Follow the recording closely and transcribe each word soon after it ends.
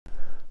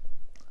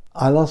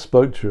I last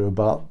spoke to you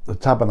about the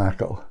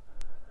tabernacle,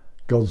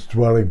 God's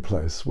dwelling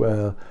place,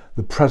 where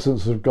the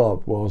presence of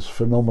God was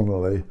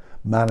phenomenally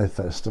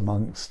manifest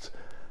amongst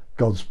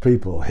God's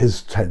people,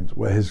 his tent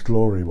where his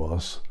glory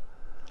was.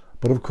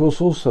 But of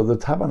course also the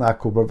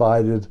tabernacle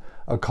provided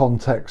a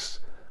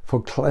context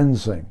for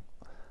cleansing.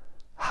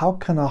 How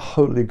can a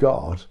holy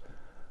God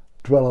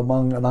dwell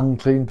among an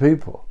unclean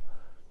people?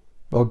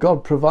 Well,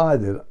 God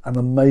provided an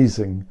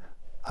amazing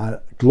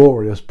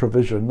glorious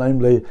provision,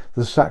 namely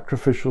the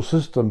sacrificial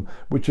system,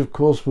 which of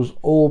course was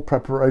all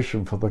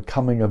preparation for the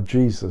coming of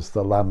Jesus,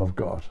 the Lamb of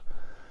God.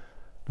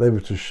 They were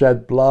to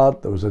shed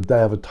blood, there was a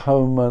day of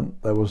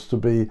atonement, there was to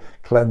be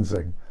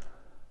cleansing.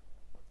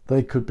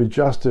 They could be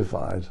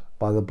justified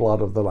by the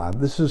blood of the Lamb.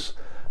 This is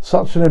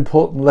such an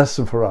important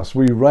lesson for us.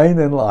 We reign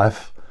in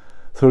life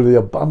through the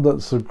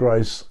abundance of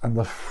grace and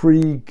the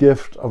free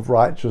gift of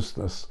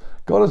righteousness.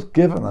 God has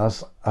given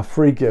us a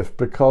free gift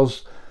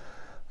because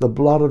the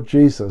blood of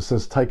Jesus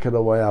has taken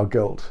away our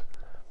guilt.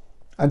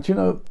 And you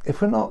know, if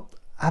we're not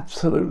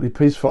absolutely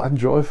peaceful and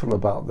joyful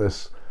about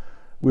this,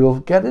 we'll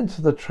get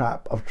into the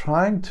trap of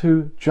trying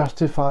to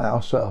justify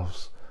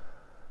ourselves.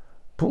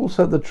 Paul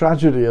said the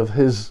tragedy of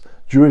his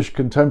Jewish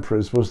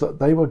contemporaries was that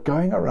they were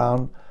going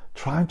around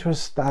trying to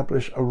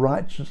establish a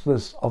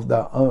righteousness of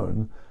their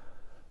own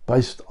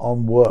based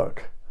on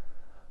work,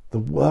 the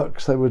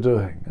works they were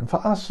doing. And for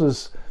us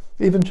as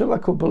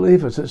evangelical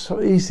believers, it's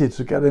so easy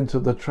to get into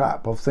the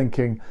trap of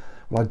thinking,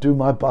 well, I do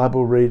my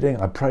Bible reading,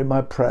 I pray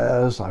my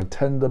prayers, I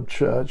attend a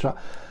church,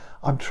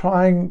 I'm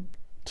trying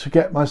to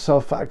get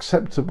myself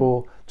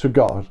acceptable to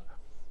God.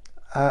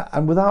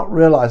 And without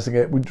realizing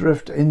it, we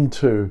drift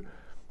into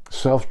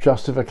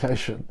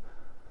self-justification,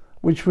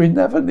 which we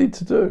never need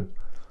to do.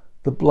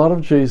 The blood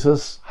of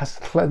Jesus has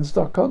cleansed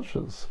our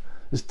conscience,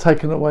 it's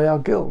taken away our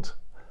guilt.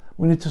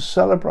 We need to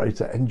celebrate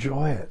it,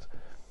 enjoy it.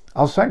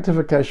 Our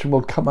sanctification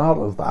will come out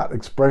of that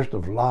expression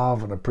of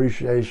love and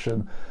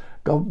appreciation.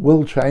 God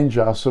will change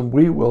us, and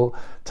we will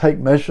take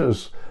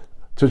measures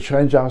to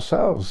change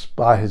ourselves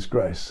by his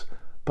grace.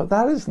 But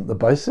that isn't the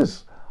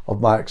basis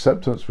of my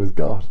acceptance with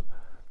God.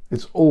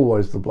 It's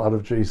always the blood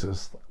of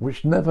Jesus,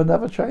 which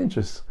never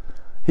changes.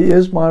 He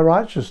is my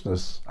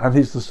righteousness, and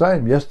he's the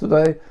same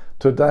yesterday,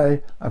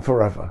 today, and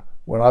forever.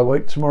 When I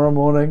wake tomorrow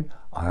morning,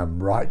 I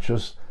am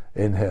righteous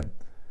in him.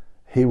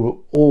 He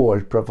will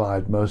always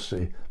provide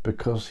mercy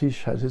because he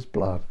shed his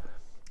blood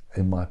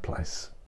in my place.